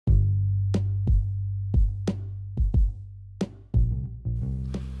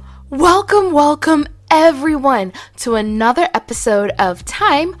Welcome everyone to another episode of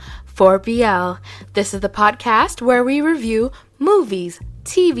Time for BL. This is the podcast where we review movies,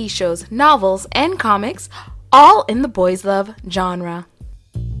 TV shows, novels, and comics, all in the boys love genre.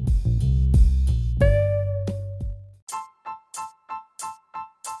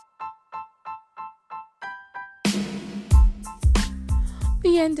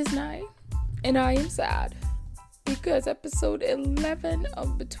 The end is nigh, and I am sad because episode 11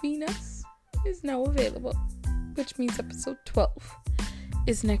 of Between Us is now available, which means episode 12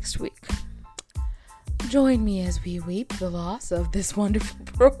 is next week. Join me as we weep the loss of this wonderful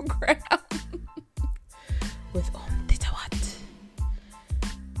program with Titawat,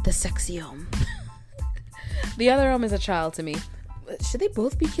 the sexy The other is a child to me. Should they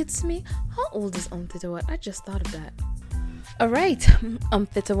both be kids to me? How old is Titawat? I just thought of that. Alright,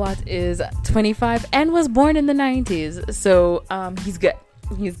 Titawat is 25 and was born in the 90s, so he's good.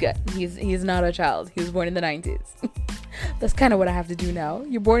 He's not a child. He was born in the 90s. That's kind of what I have to do now.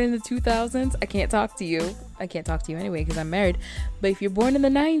 You're born in the 2000s, I can't talk to you. I can't talk to you anyway because I'm married. But if you're born in the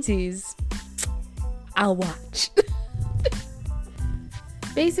 90s, I'll watch.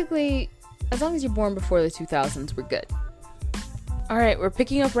 Basically, as long as you're born before the 2000s, we're good. Alright, we're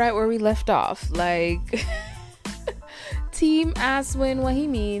picking up right where we left off. Like... Team asks Win what he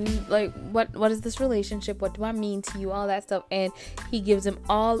means, like what is this relationship, what do I mean to you, all that stuff, and he gives him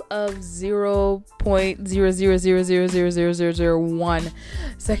all of 0.000000001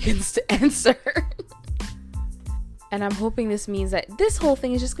 seconds to answer. And I'm hoping this means that this whole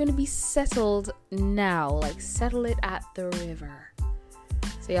thing is just going to be settled now, like settle it at the river,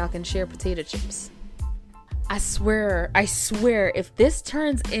 so y'all can share potato chips. I swear, if this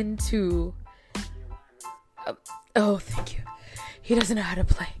turns into oh, thank you. He doesn't know how to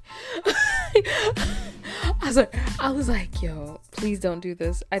play. I was like, yo, please don't do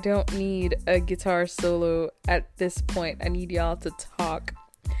this. I don't need a guitar solo at this point. I need y'all to talk.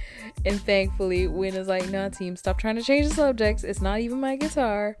 And thankfully, Win is like, nah, team, stop trying to change the subjects. It's not even my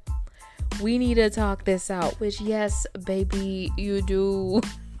guitar. We need to talk this out. Which, yes, baby, you do.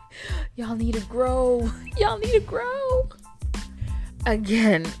 Y'all need to grow.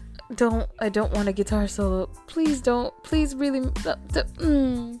 Again. I don't want a guitar solo. Please don't. Please really.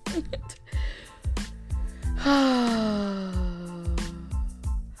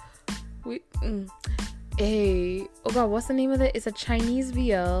 Hey. Oh god, what's the name of it? It's a Chinese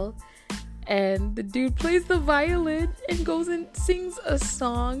VL. And the dude plays the violin and goes and sings a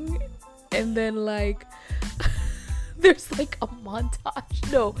song. And then like there's like a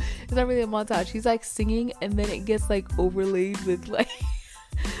montage. No, it's not really a montage. He's like singing and then it gets like overlaid with like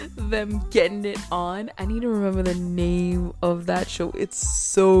them getting it on. I need to remember the name of that show. It's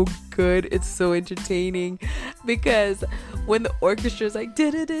so good. It's so entertaining because when the orchestra is like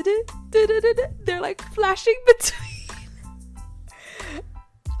they're like flashing between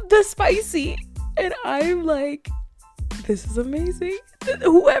the spicy, and I'm like, this is amazing.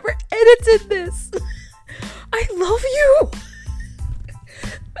 Whoever edited this, I love you.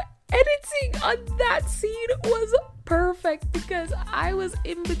 The editing on that scene was perfect because I was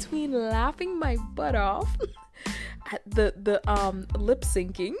in between laughing my butt off at the lip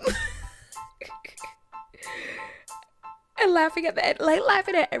syncing and laughing at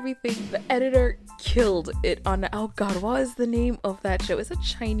everything. The editor killed it on. Oh god, what is the name of that show? It's a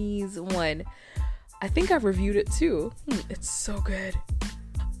Chinese one. I think I've reviewed it too. It's so good.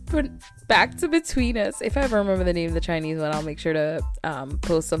 But back to Between Us. If I ever remember the name of the Chinese one, I'll make sure to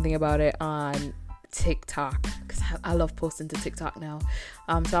post something about it on TikTok, because I love posting to TikTok now.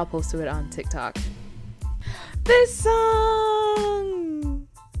 So I'll post to it on TikTok. This song,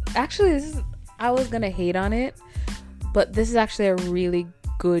 actually, I was gonna hate on it, but this is actually a really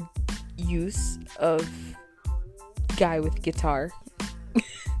good use of guy with guitar. This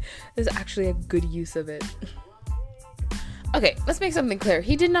is actually a good use of it. Okay, let's make something clear.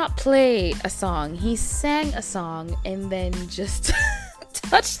 He did not play a song. He sang a song and then just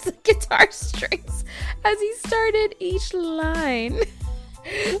touched the guitar strings as he started each line.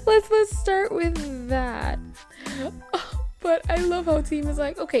 Let's start with that. But I love how Team is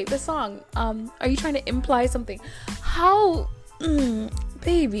like, okay, the song, are you trying to imply something? How,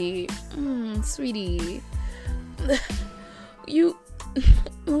 baby, sweetie, you,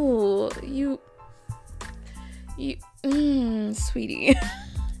 sweetie.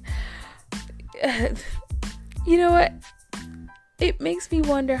 You know what? It makes me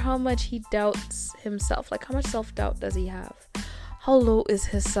wonder how much he doubts himself. Like, how much self-doubt does he have? How low is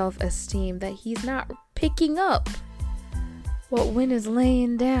his self-esteem that he's not picking up what Win is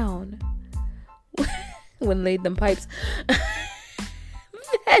laying down? When laid them pipes.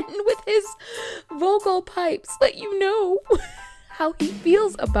 and with his vocal pipes let you know how he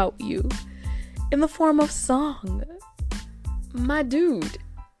feels about you in the form of song. My dude,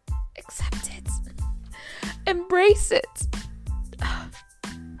 accept it. Embrace it.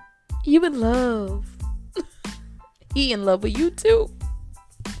 You in love. He in love with you too.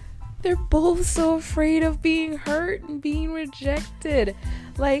 They're both so afraid of being hurt and being rejected.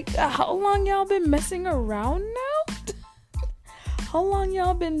 Like, how long y'all been messing around now? How long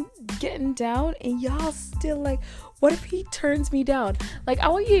y'all been getting down and y'all still like, what if he turns me down? Like, I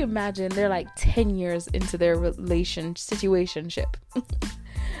want you to imagine they're like 10 years into their situationship.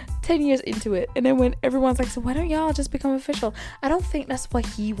 10 years into it. And then when everyone's like, so why don't y'all just become official? I don't think that's what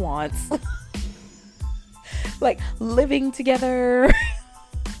he wants. Like, living together.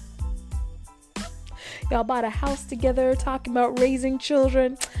 Y'all bought a house together, talking about raising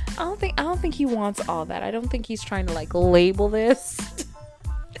children. I don't think he wants all that. I don't think he's trying to like label this.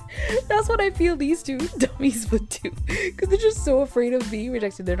 That's what I feel these two dummies would do, because they're just so afraid of being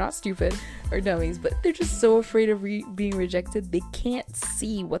rejected. They're not stupid or dummies, but they're just so afraid of being rejected. They can't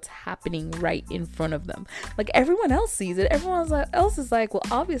see what's happening right in front of them. Like, everyone else sees it. Everyone else is like, well,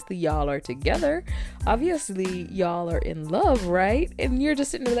 obviously y'all are together. Obviously y'all are in love, right? And you're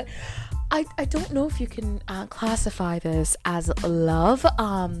just sitting there like, I don't know if you can classify this as love.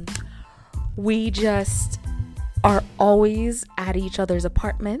 We just are always at each other's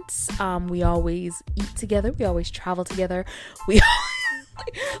apartments. We always eat together. We always travel together. We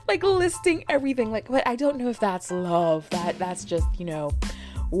like listing everything. Like, but I don't know if that's love. That's just, you know,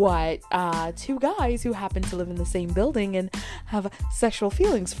 what two guys who happen to live in the same building and have sexual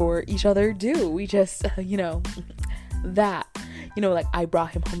feelings for each other do. We just, you know, that. You know, like, I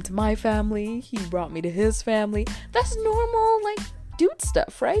brought him home to my family. He brought me to his family. That's normal, like, dude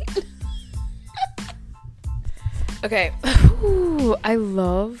stuff, right? Okay. Ooh, I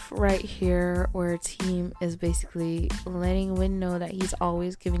love right here where Team is basically letting Win know that he's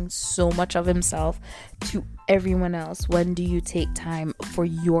always giving so much of himself to everyone else. When do you take time for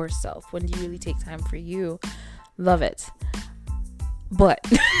yourself? When do you really take time for you? Love it. But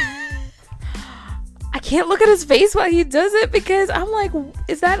I can't look at his face while he does it, because I'm like,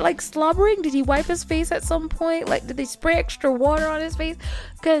 is that like slobbering? Did he wipe his face at some point? Like, did they spray extra water on his face?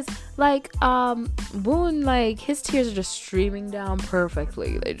 Because like Boone, like, his tears are just streaming down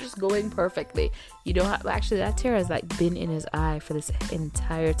perfectly. They're just going perfectly. You don't have, actually, that tear has like been in his eye for this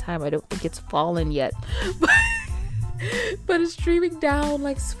entire time. I don't think it's fallen yet. But it's streaming down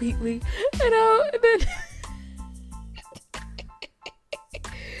like sweetly, you know. And then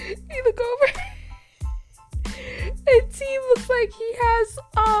you look over, and Team looks like he has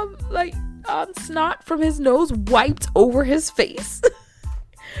snot from his nose wiped over his face.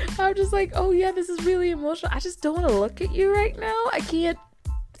 I'm just like, oh yeah, this is really emotional. I just don't want to look at you right now. I can't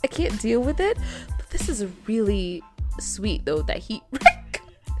deal with it. But this is really sweet though that he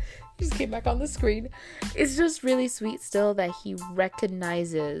just came back on the screen. It's just really sweet still that he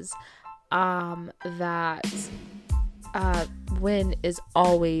recognizes that Win is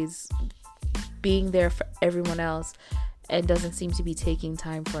always being there for everyone else and doesn't seem to be taking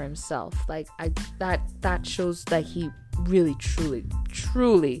time for himself. Like, that shows that he really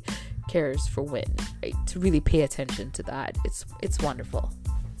truly cares for Win, right? To really pay attention to that, it's wonderful.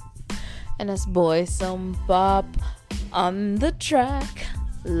 And this boy, some bop on the track.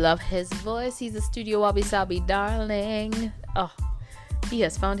 Love his voice. He's a studio wabi sabi darling. Oh, he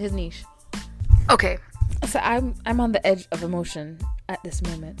has found his niche. Okay, so I'm on the edge of emotion at this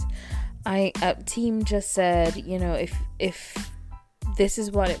moment. Team just said, you know, if this is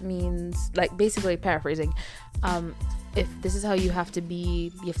what it means, like, basically paraphrasing, if this is how you have to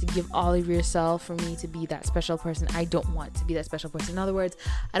be, you have to give all of yourself for me to be that special person. I don't want to be that special person. In other words,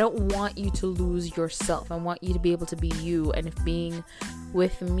 I don't want you to lose yourself. I want you to be able to be you. And if being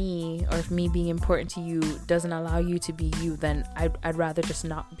with me, or if me being important to you doesn't allow you to be you, then I'd rather just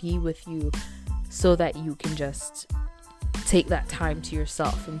not be with you, so that you can just take that time to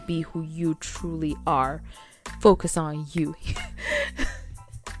yourself and be who you truly are. Focus on you.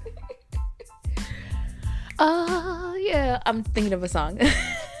 Yeah, I'm thinking of a song.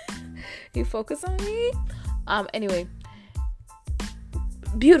 You focus on me. Anyway,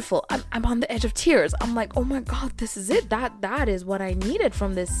 beautiful. I'm on the edge of tears. I'm like, oh my god, this is it. That is what I needed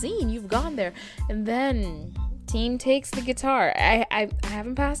from this scene. You've gone there. And then Team takes the guitar. I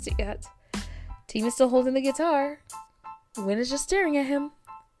haven't passed it yet. Team is still holding the guitar. Win is just staring at him.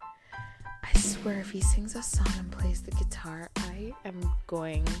 I swear, if he sings a song and plays the guitar, I am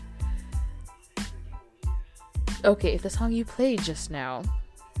going... Okay, if the song you played just now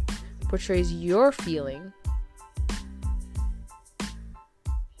portrays your feeling,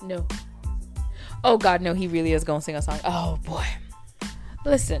 No. Oh God, no, he really is gonna sing a song. Oh boy.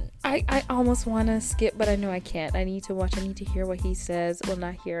 Listen, I almost want to skip, but I know I can't. I need to watch. I need to hear what he says. Well,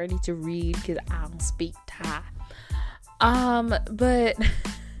 not hear. I need to read because I don't speak Thai. But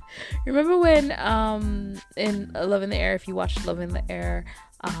remember when in Love in the Air, if you watched Love in the Air,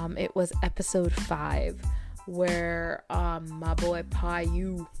 it was episode 5 where my boy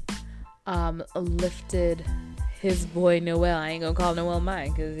Payu lifted his boy Noel. I ain't gonna call Noel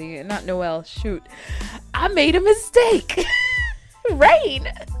mine because he not Noel. Shoot, I made a mistake. Rain,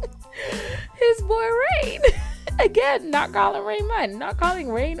 his boy Rain. Again, not calling Rain mine. Not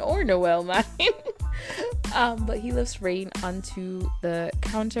calling Rain or Noel mine. But he lifts Rain onto the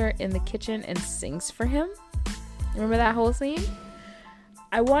counter in the kitchen and sings for him. Remember that whole scene?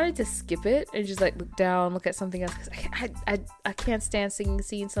 I wanted to skip it and just like look down, look at something else because I can't stand singing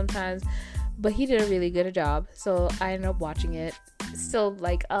scenes sometimes. But he did a really good job, so I ended up watching it. Still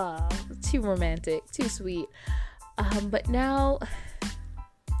like, too romantic, too sweet. But now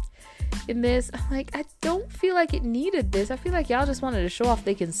in this, I'm like, I don't feel like it needed this. I feel like y'all just wanted to show off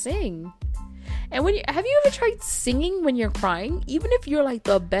they can sing. And have you ever tried singing when you're crying? Even if you're like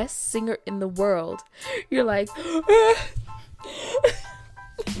the best singer in the world, you're like,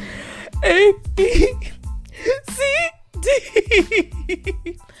 A, B, C, D.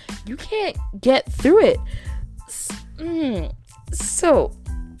 You can't get through it. So,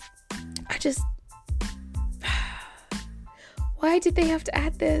 I just... Why did they have to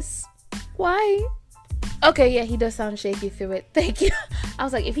add this? Why? Okay, yeah, he does sound shaky through it. Thank you. I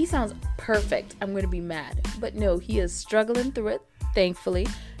was like, if he sounds perfect, I'm going to be mad. But no, he is struggling through it, thankfully.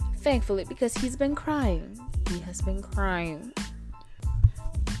 Thankfully, because he's been crying. He has been crying.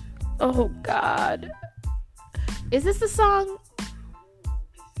 Oh, God. Is this the song?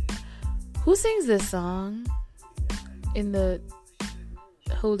 Who sings this song?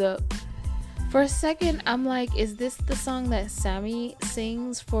 Hold up. For a second, I'm like, is this the song that Sammy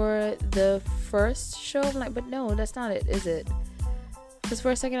sings for the first show? I'm like, but no, that's not it, is it? Because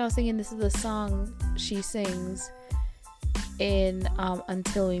for a second, I was thinking this is the song she sings in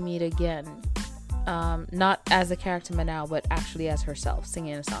Until We Meet Again. Not as a character Manal, but actually as herself,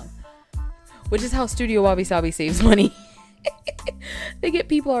 singing a song. Which is how Studio Wabi Sabi saves money. They get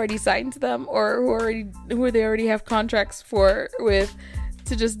people already signed to them or who they already have contracts with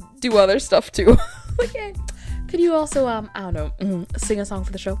to just do other stuff too. Like, hey, could you also I don't know, sing a song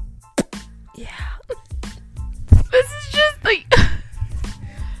for the show? Yeah. This is just like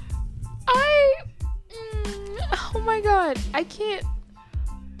oh my God, I can't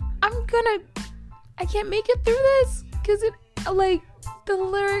make it through this because it like the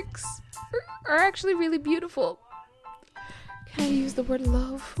lyrics are actually really beautiful. Can I use the word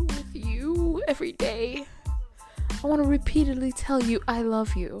love with you every day? I want to repeatedly tell you I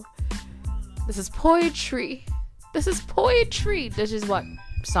love you. This is poetry. This is poetry. This is what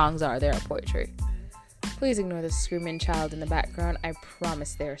songs are. They are poetry. Please ignore the screaming child in the background. I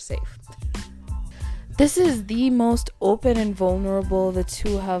promise they are safe. This is the most open and vulnerable the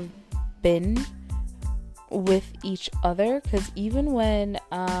two have been with each other. Because even when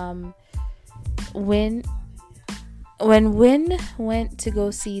Win went to go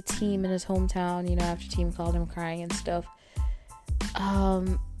see Team in his hometown, you know, after Team called him crying and stuff,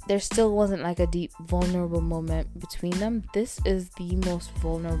 there still wasn't like a deep vulnerable moment between them. This is the most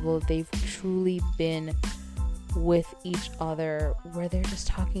vulnerable they've truly been with each other, where they're just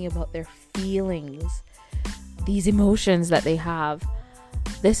talking about their feelings, these emotions that they have.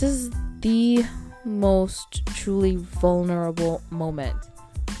 This is the most truly vulnerable moment.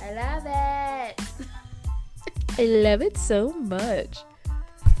 I love it. I love it so much.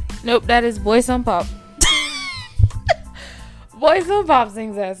 Nope, that is Boys on Pop. Boys on Pop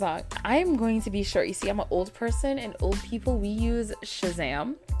sings that song. I'm going to be short. You see, I'm an old person, and old people, we use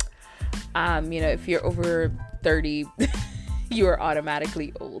Shazam. You know, if you're over 30, you are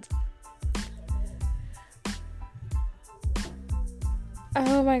automatically old.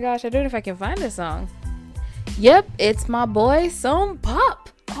 Oh my gosh, I don't know if I can find this song. Yep, it's my boy Son Pop.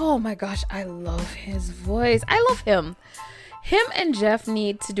 Oh my gosh, I love his voice. I love him. Him and Jeff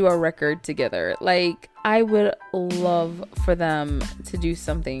need to do a record together. Like, I would love for them to do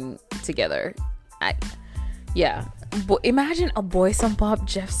something together. Imagine a Boy Son Pop,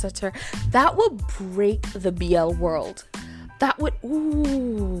 Jeff Sutter. That would break the BL world. That would,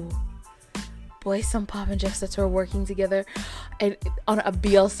 Boy Son Pop and Jeff Sutter working together and on a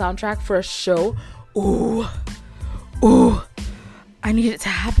BL soundtrack for a show. Ooh. I need it to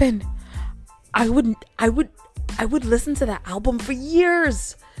happen. I would listen to that album for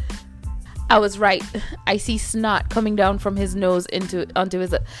years. I was right. I see snot coming down from his nose onto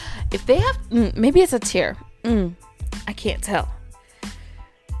his. If they have, maybe it's a tear. I can't tell.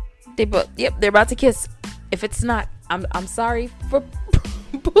 They're about to kiss. If it's not, I'm sorry for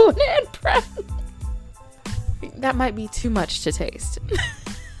Boone and Brad. That might be too much to taste.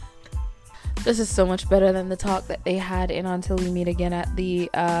 This is so much better than the talk that they had in Until We Meet Again at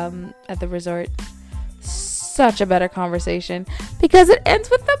the resort. Such a better conversation because it ends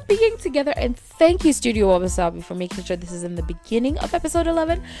with them being together. And thank you, Studio Wabi-Sabi, for making sure this is in the beginning of episode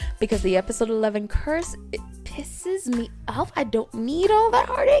 11, because the episode 11 curse, it pisses me off. I don't need all that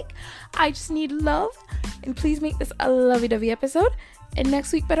heartache. I just need love. And please make this a lovey-dovey episode. And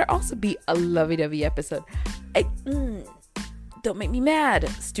next week better also be a lovey-dovey episode. Don't make me mad,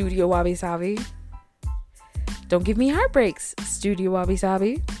 Studio Wabi-Sabi. Don't give me heartbreaks, Studio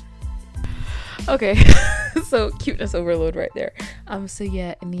Wabi-Sabi. Okay, so cuteness overload right there. So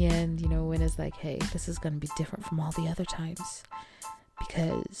yeah, in the end, Win is like, hey, this is gonna be different from all the other times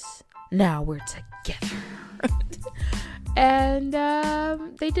because now we're together. And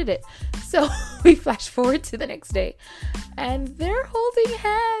they did it. So we flash forward to the next day, and they're holding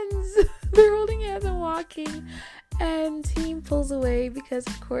hands. They're holding hands and walking. And Team pulls away because,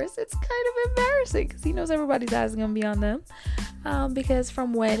 of course, it's kind of embarrassing because he knows everybody's eyes is going to be on them. Because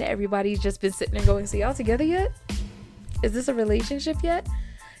from when everybody's just been sitting there going, so y'all together yet? Is this a relationship yet?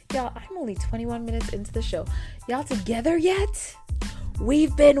 Y'all, I'm only 21 minutes into the show. Y'all together yet?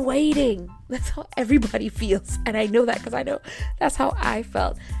 We've been waiting. That's how everybody feels. And I know that because I know that's how I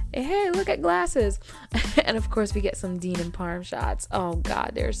felt. And hey, look at glasses. And of course, we get some Dean and Parm shots. Oh,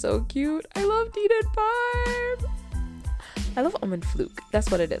 God, they're so cute. I love Dean and Parm. I love and Fluke.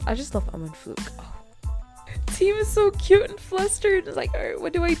 That's what it is. I just love and Fluke. Oh. Team is so cute and flustered. It's like, all right,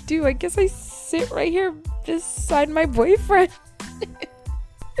 what do? I guess I sit right here beside my boyfriend.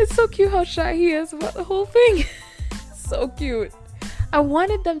 It's so cute how shy he is about the whole thing. So cute. I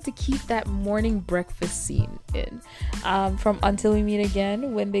wanted them to keep that morning breakfast scene in from Until We Meet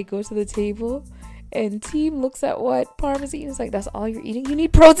Again when they go to the table. And Team looks at what Parm is eating. It's like, that's all you're eating? You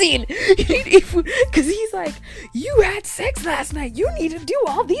need protein. You need to eat food. Because he's like, you had sex last night. You need to do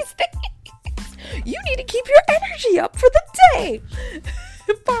all these things. You need to keep your energy up for the day.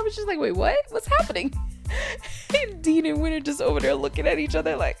 Parm is just like, wait, what? What's happening? And Dean and Win are just over there looking at each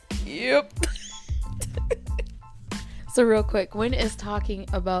other like, yep. So real quick, Win is talking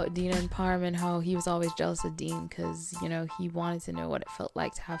about Dean and Parm and how he was always jealous of Dean because, he wanted to know what it felt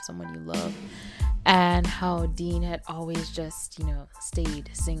like to have someone you love. And how Dean had always just, stayed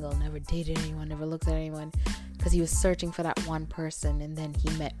single, never dated anyone, never looked at anyone because he was searching for that one person. And then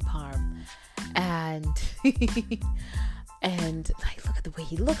he met Parm. And and like, look at the way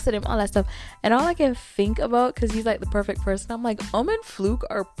he looks at him, all that stuff. And all I can think about, because he's like the perfect person, I'm like, and Fluke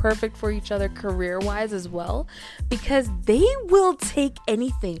are perfect for each other career-wise as well, because they will take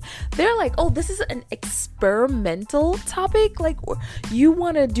anything. They're like, oh, this is an experimental topic, like, you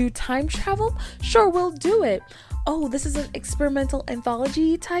want to do time travel? Sure, we'll do it. Oh, this is an experimental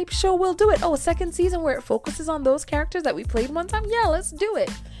anthology type show? We'll do it. Oh, a second season where it focuses on those characters that we played one time? Yeah, let's do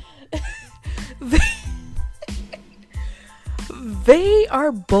it. They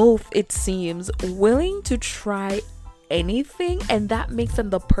are both, it seems, willing to try anything, and that makes them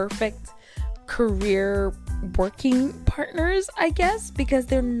the perfect career working partners, I guess, because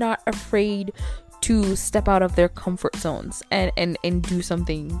they're not afraid to step out of their comfort zones and do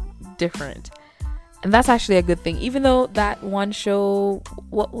something different. And that's actually a good thing, even though that one show,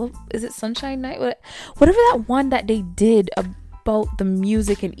 what is it, Sunshine Night? Whatever that one that they did about the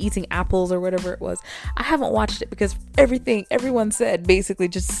music and eating apples or whatever it was. I haven't watched it because everyone said basically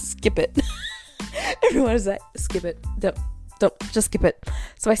just skip it. Everyone is like, skip it. Don't just skip it.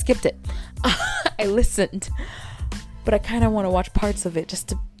 So I skipped it. I listened, but I kind of want to watch parts of it just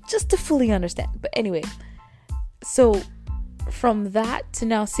to fully understand. But anyway, so from that to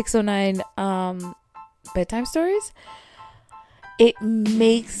now 609 bedtime stories, it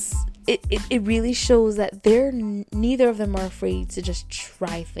makes it really shows that neither of them are afraid to just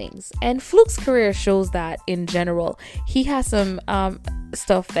try things. And Fluke's career shows that in general. He has some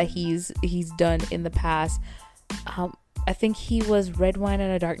stuff that he's done in the past. I think he was Red Wine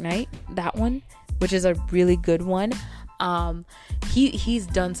and a Dark Night, that one, which is a really good one. He's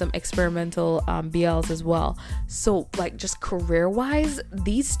done some experimental BLs as well. So like just career wise,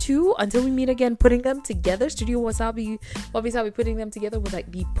 these two, Until We Meet Again, putting them together, Studio Wabi Sabi putting them together was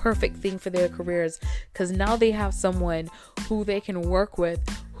like the perfect thing for their careers, because now they have someone who they can work with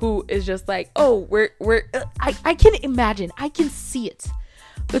who is just like, oh, I can imagine, I can see it,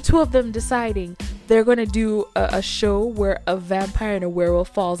 the two of them deciding they're gonna do a show where a vampire and a werewolf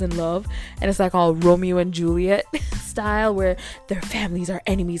falls in love, and it's like all Romeo and Juliet style, where their families are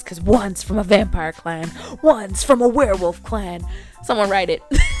enemies because one's from a vampire clan, one's from a werewolf clan. Someone write it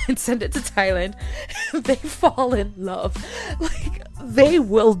and send it to Thailand. They fall in love. Like, they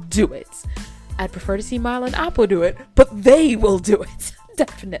will do it. I'd prefer to see Milo and Apple do it, but they will do it.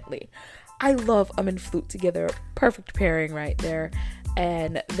 Definitely. I love and Flute together. Perfect pairing right there.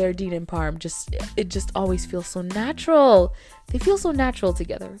 And their Dean and Parm, it just always feels so natural. They feel so natural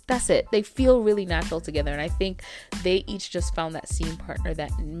together. That's it. They feel really natural together. And I think they each just found that scene partner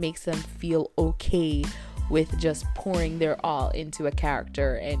that makes them feel okay with just pouring their all into a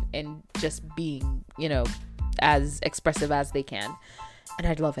character and just being, you know, as expressive as they can. And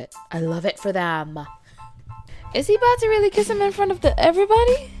I love it. I love it for them. Is he about to really kiss him in front of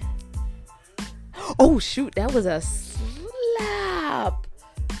everybody? Oh shoot, that was a slap.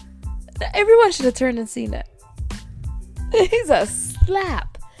 Everyone should have turned and seen that. He's a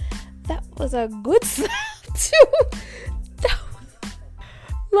slap. That was a good slap too.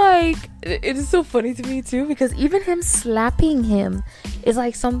 Like, it is so funny to me too, because even him slapping him is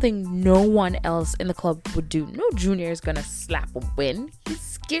like something no one else in the club would do. No junior is gonna slap a Win. He's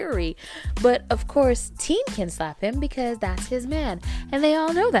scary. But of course, Teen can slap him because that's his man. And they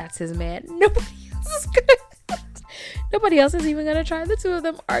all know that's his man. Nobody else is even gonna try the two of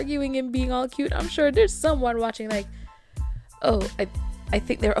them arguing and being all cute. I'm sure there's someone watching like, oh, I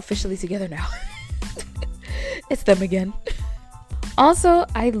think they're officially together now. It's them again. Also,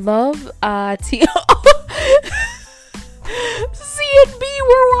 I love C and B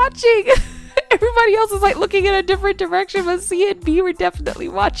were watching. Everybody else is like looking in a different direction, but C and B were definitely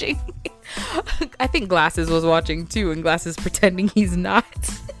watching. I think Glasses was watching too, and Glasses pretending he's not.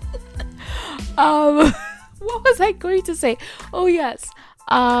 What was I going to say? Oh yes.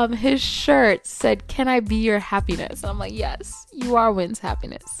 His shirt said, "Can I be your happiness?" I'm like, yes, you are Win's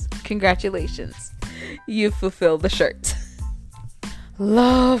happiness. Congratulations. You fulfilled the shirt.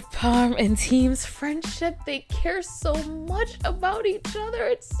 Love Parm and Team's friendship. They care so much about each other.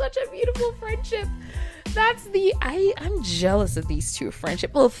 It's such a beautiful friendship. I'm jealous of these two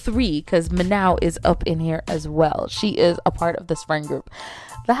friendship. Well, three, because Manao is up in here as well. She is a part of this friend group.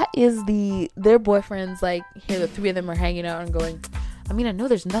 That is their boyfriends. Like, here the three of them are hanging out and going, I mean, I know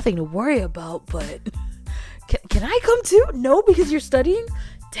there's nothing to worry about, but can I come too? No, because you're studying?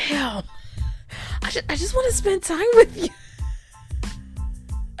 Damn. I just want to spend time with you.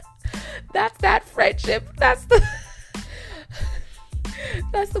 That's that friendship. That's the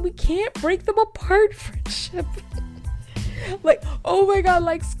we can't break them apart friendship. Like, oh my god,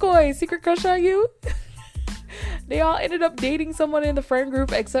 like Skoy, secret crush on you? They all ended up dating someone in the friend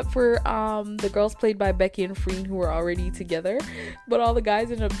group except for the girls played by Becky and Freen, who were already together. But all the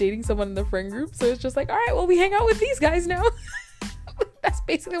guys ended up dating someone in the friend group. So it's just like, all right, well, we hang out with these guys now. That's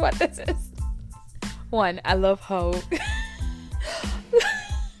basically what this is. One, I love how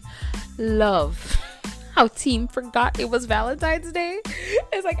how Team forgot it was Valentine's Day.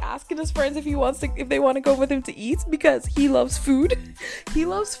 It's like asking his friends if they want to go with him to eat, because he loves food. He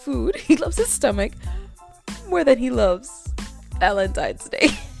loves food. He loves his stomach more than he loves Valentine's Day.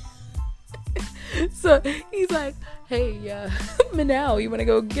 So he's like, hey, Manao, you want to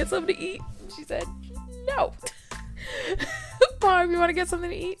go get something to eat? She said, no. Barb, you want to get something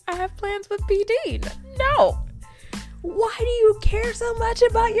to eat? I have plans with PD. No. Why do you care so much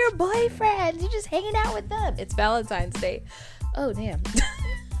about your boyfriends? You're just hanging out with them. It's Valentine's Day. Oh, damn.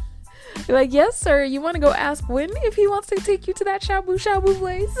 You're like, yes, sir. You want to go ask Win if he wants to take you to that shabu shabu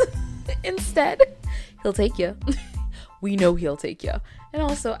place? Instead, he'll take you. We know he'll take you. And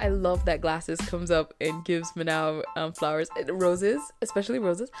also, I love that Glasses comes up and gives Manao flowers and roses, especially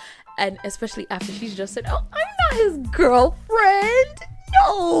roses. And especially after she's just said, oh, I'm not his girlfriend.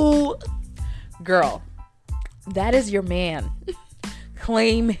 No. Girl. That is your man.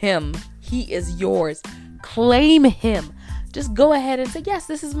 Claim him. He is yours. Claim him. Just go ahead and say, yes,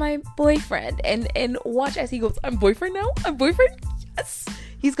 this is my boyfriend. And watch as he goes, I'm boyfriend now? I'm boyfriend? Yes.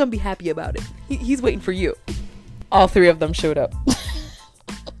 He's going to be happy about it. He's waiting for you. All three of them showed up.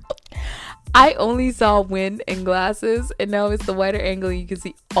 I only saw Win and Glasses, and now it's the wider angle. You can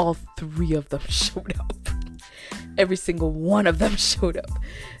see all three of them showed up. Every single one of them showed up.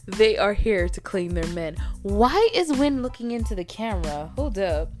 They are here to claim their men. Why is Win looking into the camera? Hold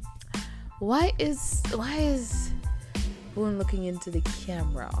up. Why is Win looking into the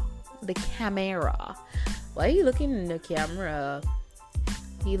camera? The camera. Why are you looking in the camera?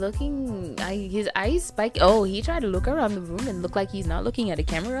 His eyes spike. Oh, he tried to look around the room and look like he's not looking at the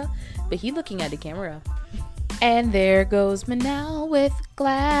camera, but he's looking at the camera. And there goes Manao with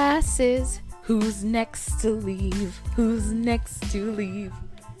Glasses. Who's next to leave? Who's next to leave?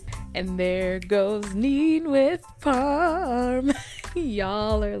 And there goes Neen with Parm.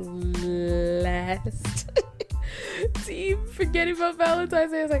 Y'all are last. Team forgetting about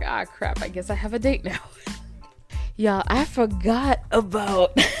Valentine's Day. I was like, ah, crap. I guess I have a date now. Y'all, I forgot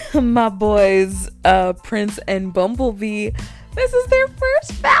about my boys, Prince and Bumblebee. This is their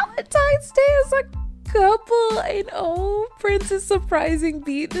first Valentine's Day as a couple. And oh, Prince's surprising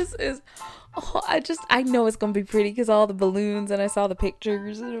beat. This is, oh, I know it's gonna be pretty because all the balloons and I saw the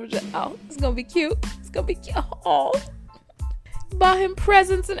pictures and it was just, oh, it's gonna be cute. It's gonna be cute. Oh, bought him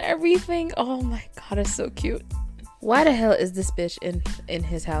presents and everything. Oh my god, it's so cute. Why the hell is this bitch in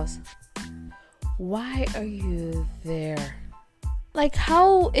his house? Why are you there? Like,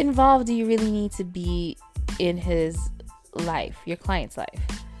 how involved do you really need to be in his life, your client's life?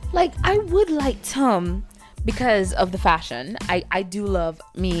 Like, I would like Tom because of the fashion. I do love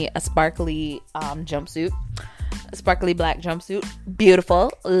me a sparkly jumpsuit, a sparkly black jumpsuit.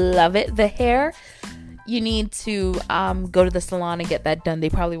 Beautiful. Love it. The hair, you need to go to the salon and get that done. They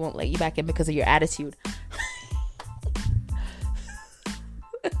probably won't let you back in because of your attitude.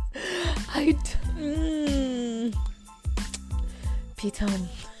 P-Tom,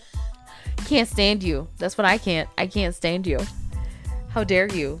 can't stand you. That's what I can't stand you. How dare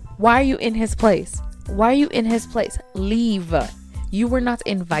you? Why are you in his place? Why are you in his place? Leave. You were not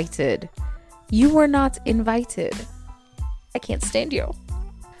invited. You were not invited. I can't stand you.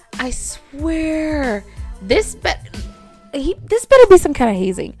 I swear, this better be some kind of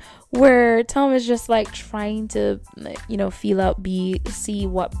hazing where Tom is just like trying to, feel out B, see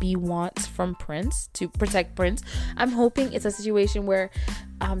what B wants from Prince to protect Prince. I'm hoping it's a situation where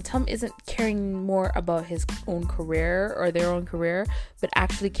Tom isn't caring more about his own career or their own career, but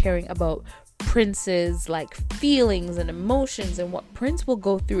actually caring about Prince's like feelings and emotions and what Prince will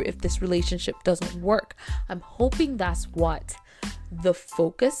go through if this relationship doesn't work. I'm hoping that's what the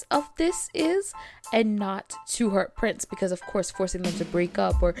focus of this is, and not to hurt Prince, because of course forcing them to break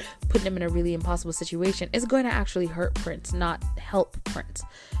up or putting them in a really impossible situation is going to actually hurt Prince, not help Prince.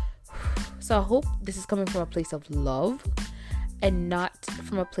 So I hope this is coming from a place of love and not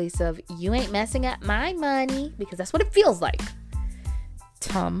from a place of you ain't messing up my money, because that's what it feels like.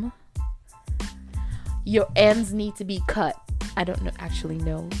 Tom, your ends need to be cut. I don't actually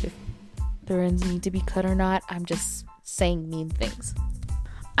know if their ends need to be cut or not. I'm just saying mean things.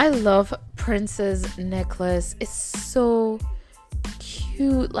 I love Prince's necklace. It's so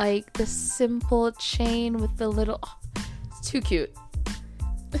cute. Like the simple chain with the little... Oh, it's too cute.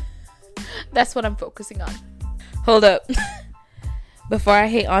 That's what I'm focusing on. Hold up. Before I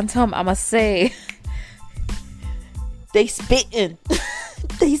hate on Tom, I must say... they spittin'.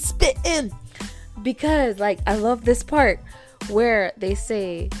 They spittin'. Because, like, I love this part where they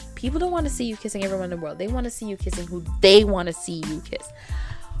say... people don't want to see you kissing everyone in the world. They want to see you kissing who they want to see you kiss.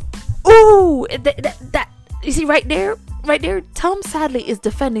 Ooh, that you see right there, Tom sadly is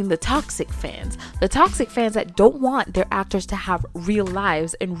defending the toxic fans. The toxic fans that don't want their actors to have real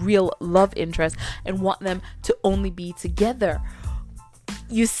lives and real love interests and want them to only be together.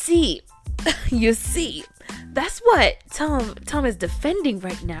 You see, that's what Tom is defending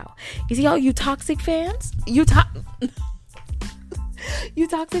right now. You see all you toxic fans? You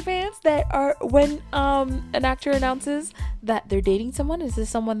toxic fans that are, when an actor announces that they're dating someone, is this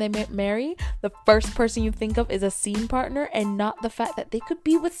someone they might marry, the first person you think of is a scene partner and not the fact that they could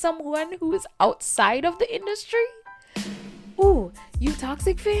be with someone who is outside of the industry. Ooh, you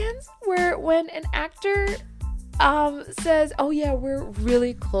toxic fans, where when an actor says, oh yeah, we're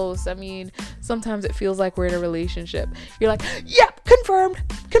really close, I mean, sometimes it feels like we're in a relationship, you're like, yep,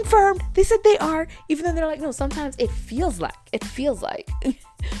 confirmed, they said they are, even though they're like, no, sometimes it feels like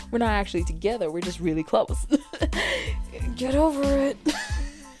we're not actually together, we're just really close. Get over it.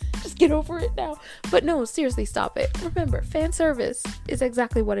 Just get over it now. But no, seriously, stop it. Remember, fan service is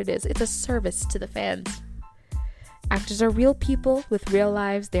exactly what it is. It's a service to the fans. Actors are real people with real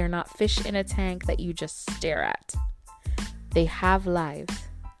lives. They're not fish in a tank that you just stare at. They have lives.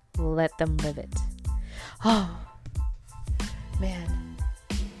 Let them live it. Oh, man.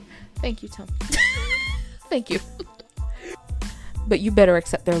 Thank you, Tom. Thank you. But you better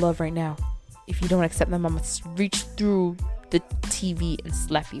accept their love right now. If you don't accept them, I'm going to reach through the TV and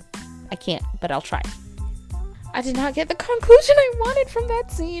slap you. I can't, but I'll try. I did not get the conclusion I wanted from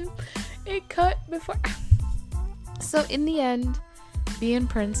that scene. It cut before... So in the end, B and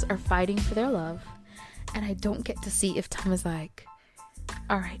Prince are fighting for their love, and I don't get to see if Tom is like,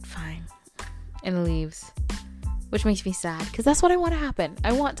 all right, fine, and leaves, which makes me sad, because that's what I want to happen.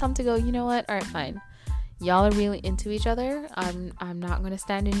 I want Tom to go, you know what, all right, fine, y'all are really into each other. I'm not going to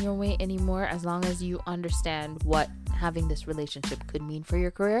stand in your way anymore, as long as you understand what having this relationship could mean for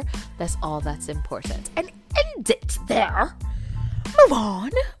your career. That's all that's important. And end it there. Move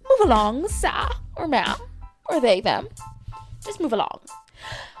on. Move along, sir or ma'am or they, them. Just move along.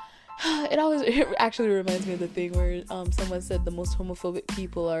 It actually reminds me of the thing where someone said the most homophobic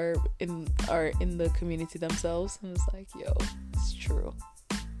people are in the community themselves, and it's like, yo, it's true.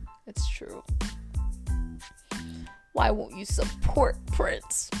 It's true. Why won't you support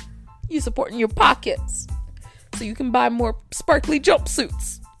Prince? You support in your pockets so you can buy more sparkly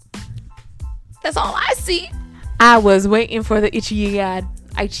jumpsuits. That's all I see. I was waiting for the itchy ad,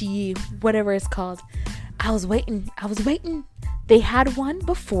 whatever it's called. I was waiting. They had one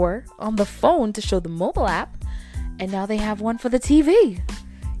before on the phone to show the mobile app, and now they have one for the TV.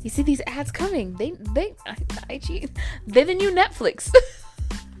 You see these ads coming. They're the new Netflix.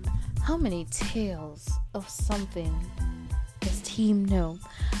 How many tales of something does Team know?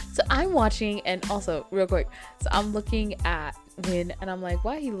 So I'm watching, and also real quick, so I'm looking at Win, and I'm like,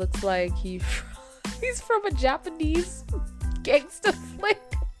 wow, he looks like he's from a Japanese gangster flick.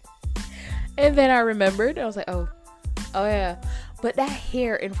 And then I remembered, I was like, oh yeah. But that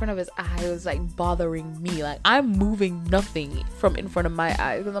hair in front of his eye was like bothering me. Like, I'm moving nothing from in front of my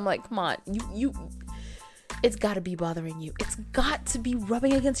eyes, because I'm like, come on, you it's got to be bothering you. It's got to be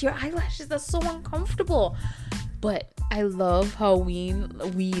rubbing against your eyelashes. That's so uncomfortable. But I love how Win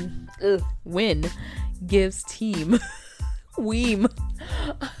gives Team Win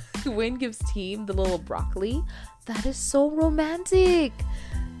gives Team the little broccoli. That is so romantic.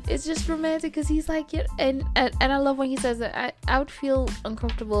 It's just romantic, because he's like, yeah, and I love when he says that I would feel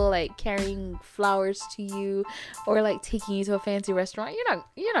uncomfortable like carrying flowers to you, or like taking you to a fancy restaurant.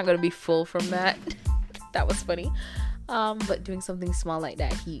 You're not gonna be full from that. That was funny. But doing something small like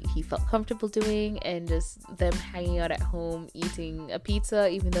that, he felt comfortable doing, and just them hanging out at home eating a pizza,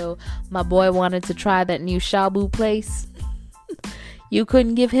 even though my boy wanted to try that new shabu place. You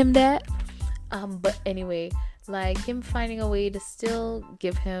couldn't give him that. But anyway, like him finding a way to still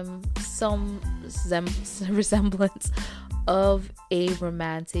give him some resemblance of a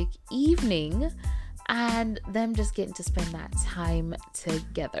romantic evening, and them just getting to spend that time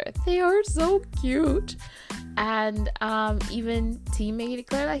together. They are so cute. And even Team made it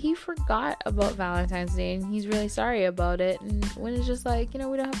clear that he forgot about Valentine's Day, and he's really sorry about it. And when it's just like, we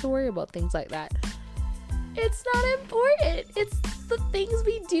don't have to worry about things like that. It's not important. It's the things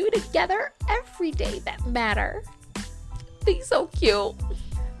we do together every day that matter. He's so cute.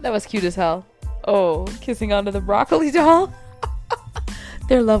 That was cute as hell. Oh, kissing onto the broccoli doll.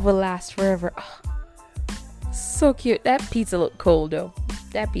 Their love will last forever. Oh, so cute. That pizza looked cold though.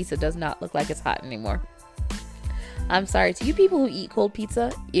 That pizza does not look like it's hot anymore. I'm sorry to you people who eat cold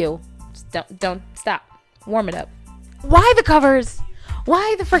pizza. Ew. Don't stop. Warm it up. Why the covers?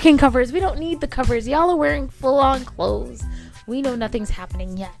 Why the freaking covers? We don't need the covers. Y'all are wearing full-on clothes. We know nothing's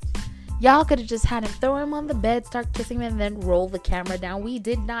happening yet. Y'all could have just had him throw him on the bed, start kissing him, and then roll the camera down. We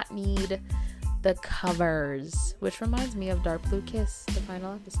did not need the covers. Which reminds me of Dark Blue Kiss, the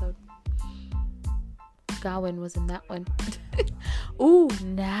final episode. Gawain was in that one. Ooh,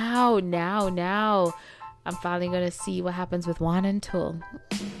 now. I'm finally going to see what happens with Juan and Tul.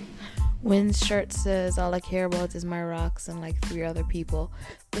 Wynn's shirt says, all I care about is my rocks and like 3 other people.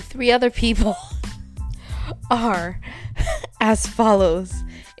 The 3 other people are as follows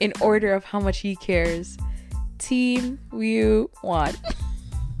in order of how much he cares. Team Woo Juan.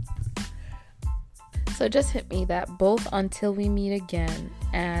 So just hit me that both Until We Meet Again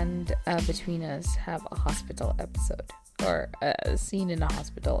and Between Us have a hospital episode, or a scene in a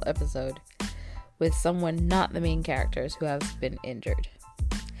hospital episode with someone not the main characters who have been injured.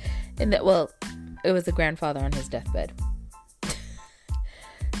 And that, well, it was the grandfather on his deathbed.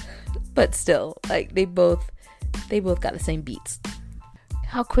 But still, like, they both got the same beats.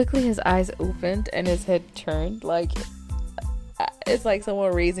 How quickly his eyes opened and his head turned, like, it's like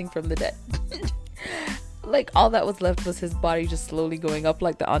someone raising from the dead. Like, all that was left was his body just slowly going up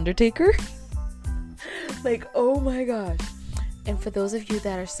like the Undertaker. Like, oh my gosh. And for those of you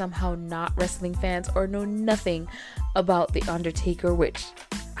that are somehow not wrestling fans or know nothing about the Undertaker, which,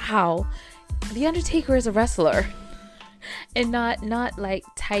 how? The Undertaker is a wrestler. And not like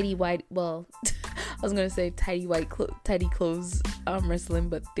tidy white, well, I was gonna say tidy clothes wrestling,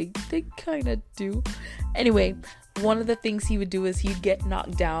 but they kind of do. Anyway, one of the things he would do is he'd get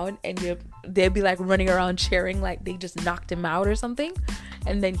knocked down, and they'd be like running around cheering like they just knocked him out or something,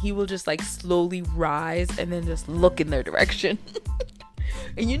 and then he will just like slowly rise and then just look in their direction.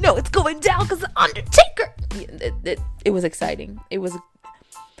 And it's going down because the Undertaker. It was exciting.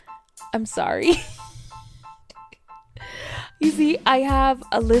 I'm sorry. You see, I have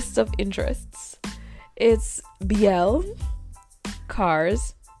a list of interests. It's BL,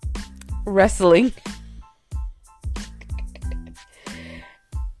 cars, wrestling,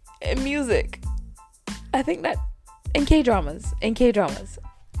 and music. I think that, and K-dramas.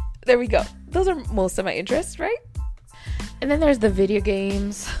 There we go. Those are most of my interests, right? And then there's the video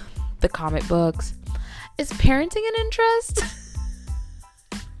games, the comic books. Is parenting an interest?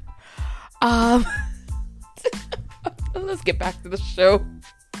 Let's get back to the show.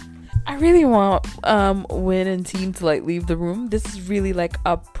 I really want Win and team to like leave the room. This is really like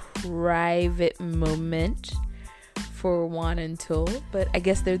a private moment for Juan and Tul, but I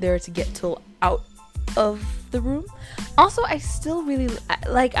guess they're there to get Tul out of the room. Also, I still really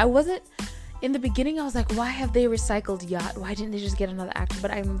like, I wasn't in the beginning, I was like, why have they recycled Yacht? Why didn't they just get another actor?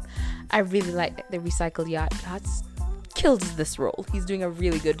 But I really like the recycled Yacht. Yacht's kills this role. He's doing a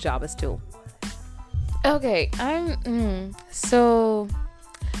really good job as Tul. Okay, so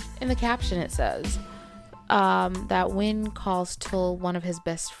in the caption it says that Win calls Tul one of his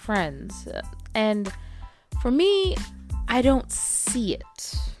best friends, and for me, I don't see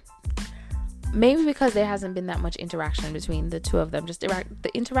it. Maybe because there hasn't been that much interaction between the two of them. Just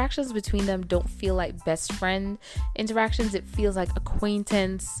the interactions between them don't feel like best friend interactions. It feels like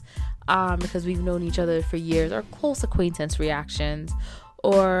acquaintance, because we've known each other for years, or close acquaintance reactions,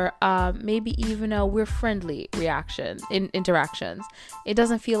 or maybe even we're friendly interactions. It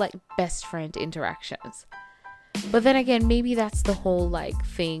doesn't feel like best friend interactions. But then again, maybe that's the whole like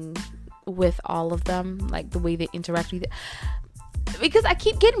thing with all of them, like the way they interact with it. Because I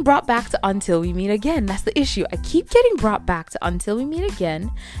keep getting brought back to Until We Meet Again. That's the issue. I keep getting brought back to Until We Meet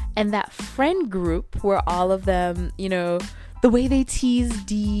Again, and that friend group where all of them, the way they tease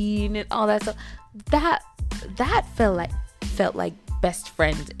Dean and all that stuff, that felt like best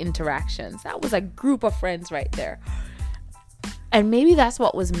friend interactions. That was a group of friends right there. And maybe that's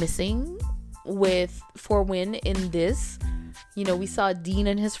what was missing for Win in this. We saw Dean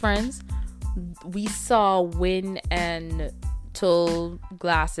and his friends. We saw Win and Tul,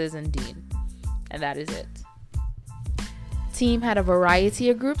 Glasses, and Dean, and that is it. Team had a variety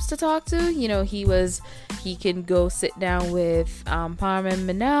of groups to talk to. He can go sit down with Parm and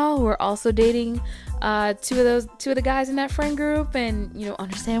Manal, who are also dating two of the guys in that friend group, and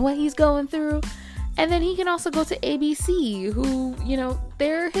understand what he's going through. And then he can also go to ABC, who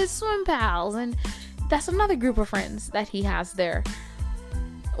they're his swim pals, and that's another group of friends that he has there.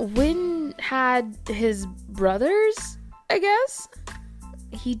 Win had his brothers, I guess.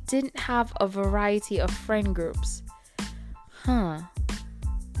 He didn't have a variety of friend groups.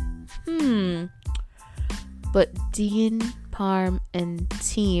 But Dean, Parm, and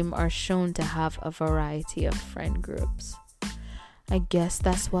Team are shown to have a variety of friend groups. I guess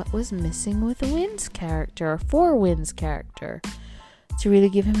that's what was missing with Win's character, for Win's character, to really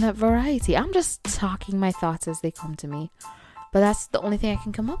give him that variety. I'm just talking my thoughts as they come to me, but that's the only thing I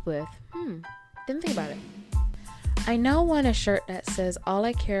can come up with. Didn't think about it. I now want a shirt that says all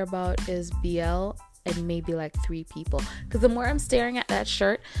I care about is BL and maybe like 3 people, because the more I'm staring at that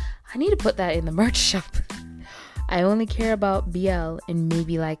shirt, I need to put that in the merch shop. I only care about BL and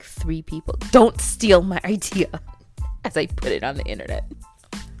maybe like 3 people. Don't steal my idea as I put it on the internet.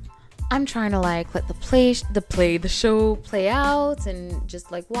 I'm trying to like let the show play out and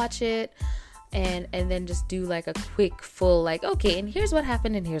just like watch it and then just do like a quick full like, okay, and here's what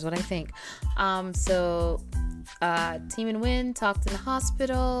happened and here's what I think. So Team and Win talked in the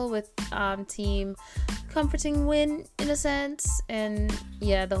hospital with Team comforting Win in a sense, and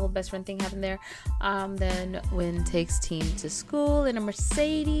yeah, the whole best friend thing happened there. Then Win takes Team to school in a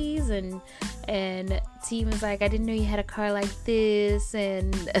Mercedes, and Team is like, I didn't know you had a car like this,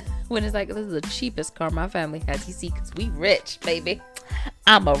 and Win is like, this is the cheapest car my family has, you see, because we rich, baby.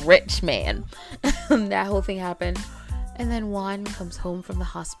 I'm a rich man. That whole thing happened. And then Juan comes home from the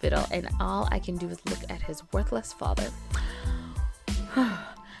hospital, and all I can do is look at his worthless father.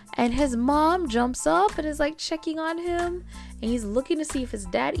 And his mom jumps up and is like checking on him, and he's looking to see if his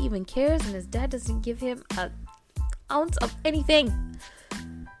dad even cares, and his dad doesn't give him an ounce of anything.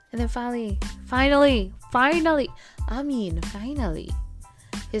 And then finally,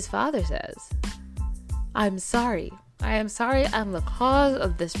 his father says, I'm sorry. I am sorry I'm the cause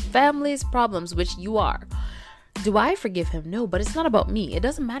of this family's problems, which you are. Do I forgive him? No, but it's not about me. It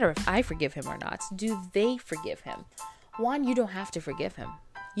doesn't matter if I forgive him or not. Do they forgive him? Juan, you don't have to forgive him.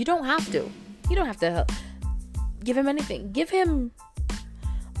 You don't have to. You don't have to give him anything. Give him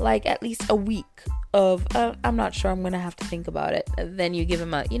like at least a week of, I'm not sure, I'm going to have to think about it. And then you give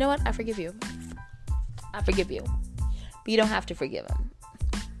him you know what? I forgive you. I forgive you. But you don't have to forgive him.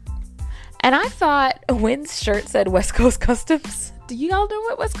 And I thought Wynn's shirt said West Coast Customs. Do you all know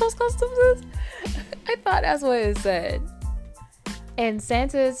what West Coast Customs is? I thought that's what it said. And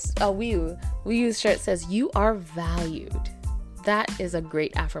Santa's Wii shirt says, "You are valued." That is a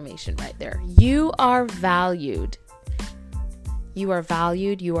great affirmation right there. You are valued. You are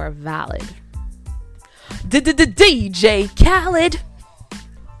valued. You are valid. DJ Khaled.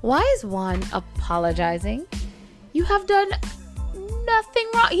 Why is Juan apologizing? You have done nothing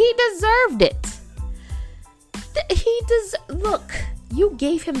wrong. He deserved it. Look, you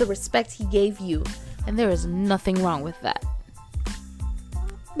gave him the respect he gave you, and there is nothing wrong with that.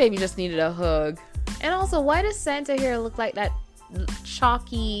 Baby just needed a hug. And also, why does Santa hair look like that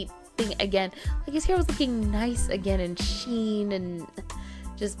chalky thing again? Like his hair was looking nice again and sheen and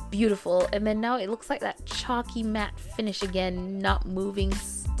just beautiful, and then now it looks like that chalky matte finish again, not moving,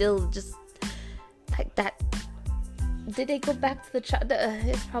 still just like that. Did they go back to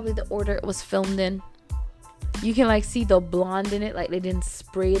it's probably the order it was filmed in. You can like see the blonde in it, like they didn't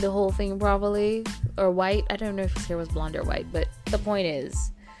spray the whole thing properly, or white. I don't know if his hair was blonde or white, but the point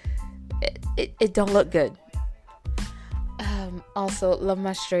is it don't look good. Also, love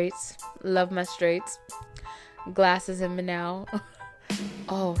my straights. Glasses in me now.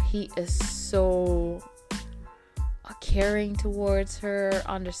 Oh, he is so caring towards her,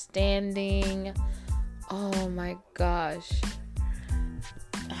 understanding. Oh my gosh.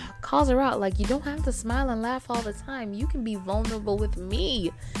 Calls her out like, you don't have to smile and laugh all the time. You can be vulnerable with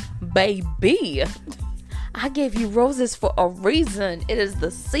me, baby. I gave you roses for a reason. It is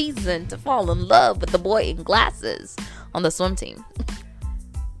the season to fall in love with the boy in glasses on the swim team.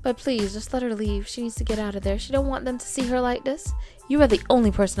 But please, just let her leave. She needs to get out of there. She don't want them to see her like this. You are the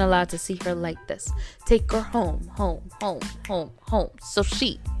only person allowed to see her like this. Take her home, so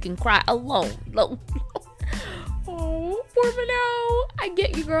she can cry alone. Oh, poor Manel. I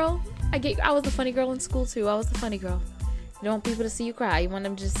get you, girl. I was the funny girl in school too. I was the funny girl. You don't want people to see you cry. You want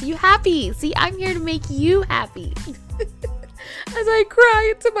them to just see you happy. See, I'm here to make you happy. As I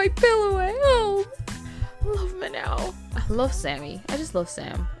cry into my pillow at home. I love Manel. I love Sammy. I just love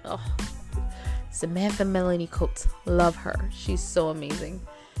Sam. Oh. Samantha Melanie Coates. Love her. She's so amazing.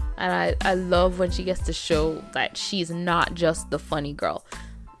 And I love when she gets to show that she's not just the funny girl.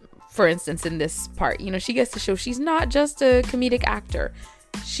 For instance, in this part, she gets to show she's not just a comedic actor.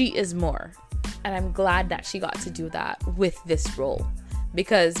 She is more. And I'm glad that she got to do that with this role.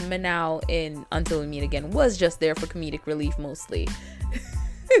 Because Manal in Until We Meet Again was just there for comedic relief mostly.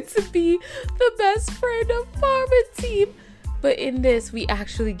 To be the best friend of Farming Team. But in this, we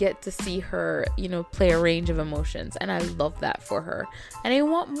actually get to see her, play a range of emotions. And I love that for her. And I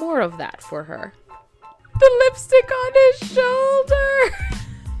want more of that for her. The lipstick on his shoulder.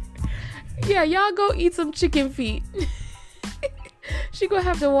 Yeah, y'all go eat some chicken feet. She gonna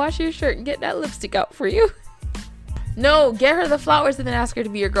have to wash your shirt and get that lipstick out for you. No, get her the flowers and then ask her to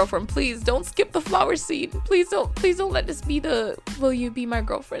be your girlfriend. Please don't skip the flower scene. Please don't let this be the will you be my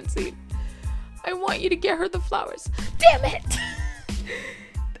girlfriend scene. I want you to get her the flowers. Damn it!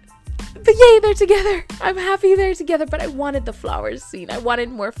 But yay, they're together. I'm happy they're together, but I wanted the flowers scene. I wanted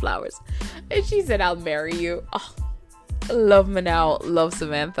more flowers. And she said, I'll marry you. Oh, love Manal, love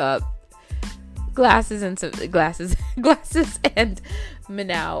Samantha. Glasses and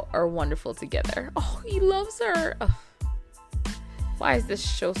Manal are wonderful together. Oh, he loves her. Oh. Why is this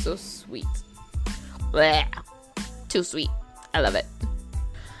show so sweet? Blah. Too sweet. I love it.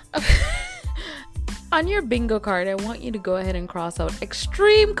 On your bingo card, I want you to go ahead and cross out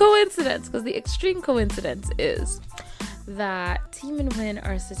extreme coincidence, because the extreme coincidence is that Team and Wynn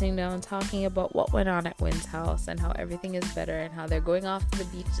are sitting down talking about what went on at Wynn's house and how everything is better and how they're going off to the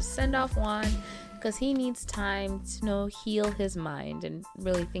beach to send off Juan because he needs time to heal his mind and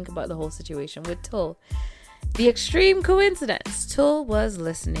really think about the whole situation with Tul. The extreme coincidence, Tul was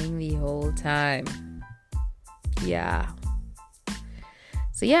listening the whole time. Yeah.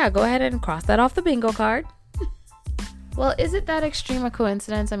 So yeah, go ahead and cross that off the bingo card. Well, is it that extreme a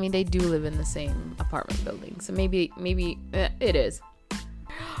coincidence? I mean, they do live in the same apartment building, so maybe it is.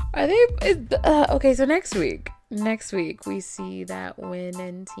 Are they? Okay, so next week we see that Wynn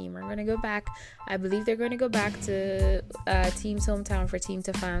and Team are going to go back. I believe they're going to go back to Team's hometown for Team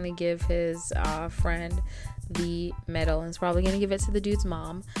to finally give his friend the medal, and it's probably going to give it to the dude's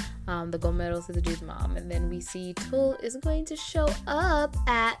mom, the gold medal to the dude's mom. And then we see Tul is going to show up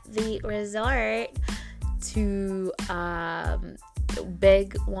at the resort to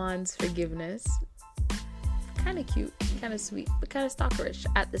beg Juan's forgiveness. Kind of cute, kind of sweet, but kind of stalkerish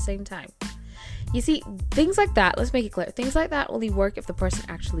at the same time. You see, things like that, let's make it clear, things like that only work if the person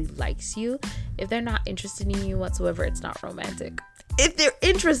actually likes you. If they're not interested in you whatsoever, it's not romantic. if they're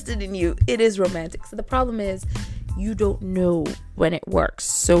interested in you, it is romantic. So the problem is you don't know when it works.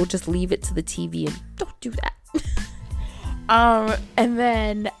 So just leave it to the TV and don't do that. And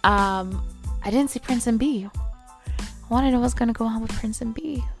then I didn't see Prince and B. I want to know what's going to go on with Prince and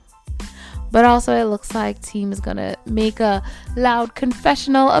B. But also it looks like Team is going to make a loud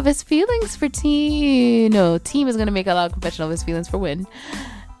confessional of his feelings for Team. No, Team is going to make a loud confessional of his feelings for Win.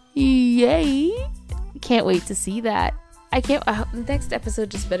 Yay. Can't wait to see that. Next episode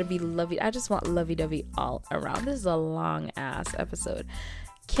just better be lovey. I just want lovey-dovey all around. This is a long ass episode.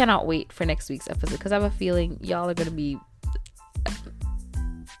 Cannot wait for next week's episode because I have a feeling y'all are going to be,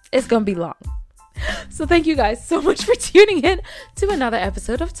 it's going to be long. So thank you guys so much for tuning in to another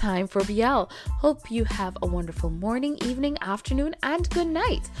episode of Time for BL. Hope you have a wonderful morning, evening, afternoon, and good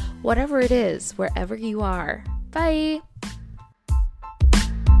night. Whatever it is, wherever you are. Bye.